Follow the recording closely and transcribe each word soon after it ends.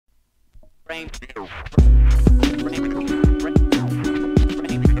For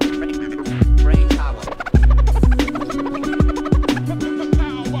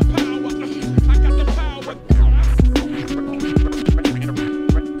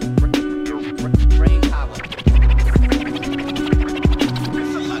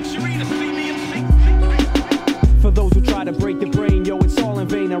those who try to break the brain, yo, it's all in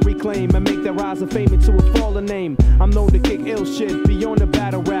vain. I reclaim and make their rise of fame into a fallen name. I'm known to kick ill shit beyond the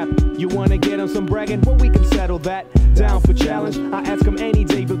battle rap. You wanna get on some bragging? Well, we can settle that. Down for challenge, I ask them any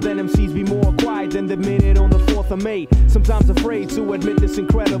day, but then MCs be more quiet than the minute on the 4th of May. Sometimes afraid to admit this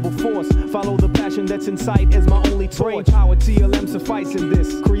incredible force. Follow the passion that's in sight as my only torch. Brainpower TLM sufficing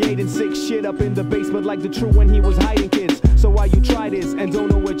this. Creating sick shit up in the basement like the true when he was hiding kids. So while you try this and don't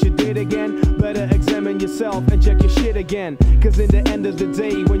know what you did again, better examine yourself and check your shit again. Cause in the end of the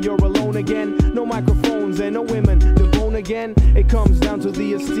day, when you're alone again, no microphones and no women to bone again. It comes down to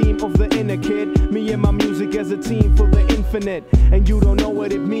the esteem of the inner kid. Me and my music as a team for the infinite. And you don't know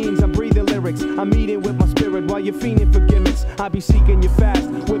what it means, I'm breathing lyrics. I'm eating with my spirit while you're fiending for gimmicks. I be seeking you fast,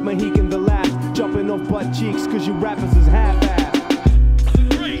 with Mohican the last. Jumping off butt cheeks cause you rappers is half-assed.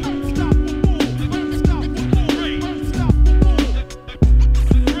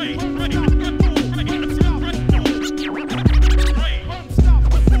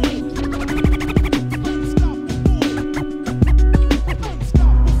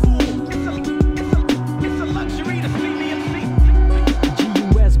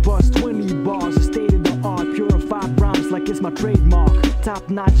 Like it's my trademark,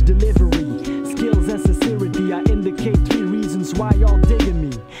 top-notch delivery, skills and sincerity. I indicate 3 reasons why y'all digging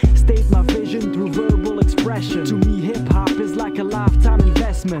me. State my vision through verbal expression. To me, hip-hop is like a lifetime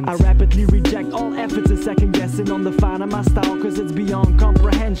investment. I rapidly reject all efforts at second-guessing on the fine of my style, cause it's beyond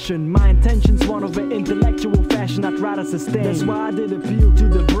comprehension. My intention's one of an intellectual fashion I'd rather sustain. That's why I did appeal to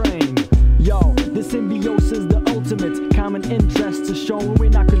the brain. Yo, the symbiosis, the ultimate common interest to show we're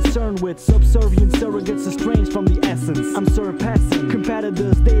not concerned with. Subservient surrogates estranged from the essence. I'm surpassing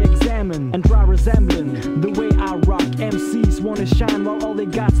competitors, they examine and try resembling the way I rock. MCs wanna shine while all they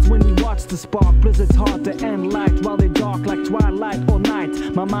got's when we watch the spark. Plus it's hard to end light while they dark like twilight or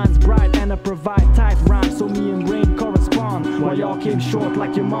night. My mind's bright and I provide tight rhymes, so me and Brain correspond. While y'all came short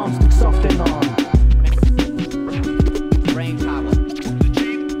like your moms took soft and on. Brainpower.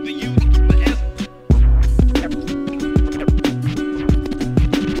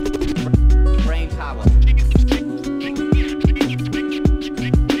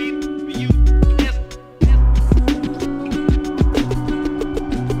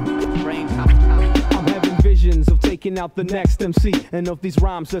 Taking out the next MC, and of these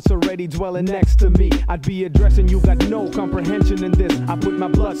rhymes that's already dwelling next to me, I'd be addressing you got no comprehension in this. I put my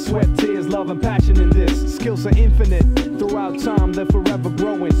blood, sweat, tears, love and passion in this. Skills are infinite throughout time, they're forever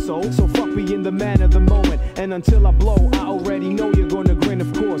growing. So fuck me in the man of the moment, and until I blow, I already know you're gonna grin.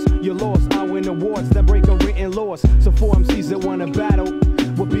 Of course, you're lost, I win awards that break unwritten laws. So 4 MCs that wanna battle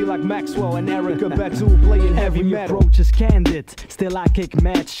would be like Maxwell and Erica Badu playing heavy metal. Approach is candid, still I kick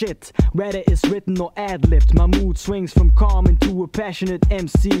mad shit. Whether it's written or ad-libbed, my mood swings from calm into a passionate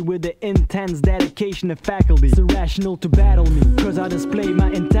MC with an intense dedication and faculty. It's irrational to battle me, cause I display my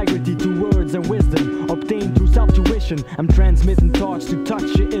integrity to words and wisdom obtained through self-tuition. I'm transmitting thoughts to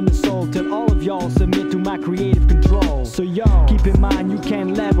touch your inner soul till all of y'all submit to my creative control. So y'all, keep in mind you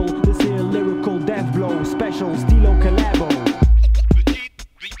can't level this here lyrical death blow. Special Stylo Collabo.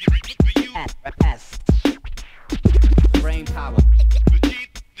 Brainpower.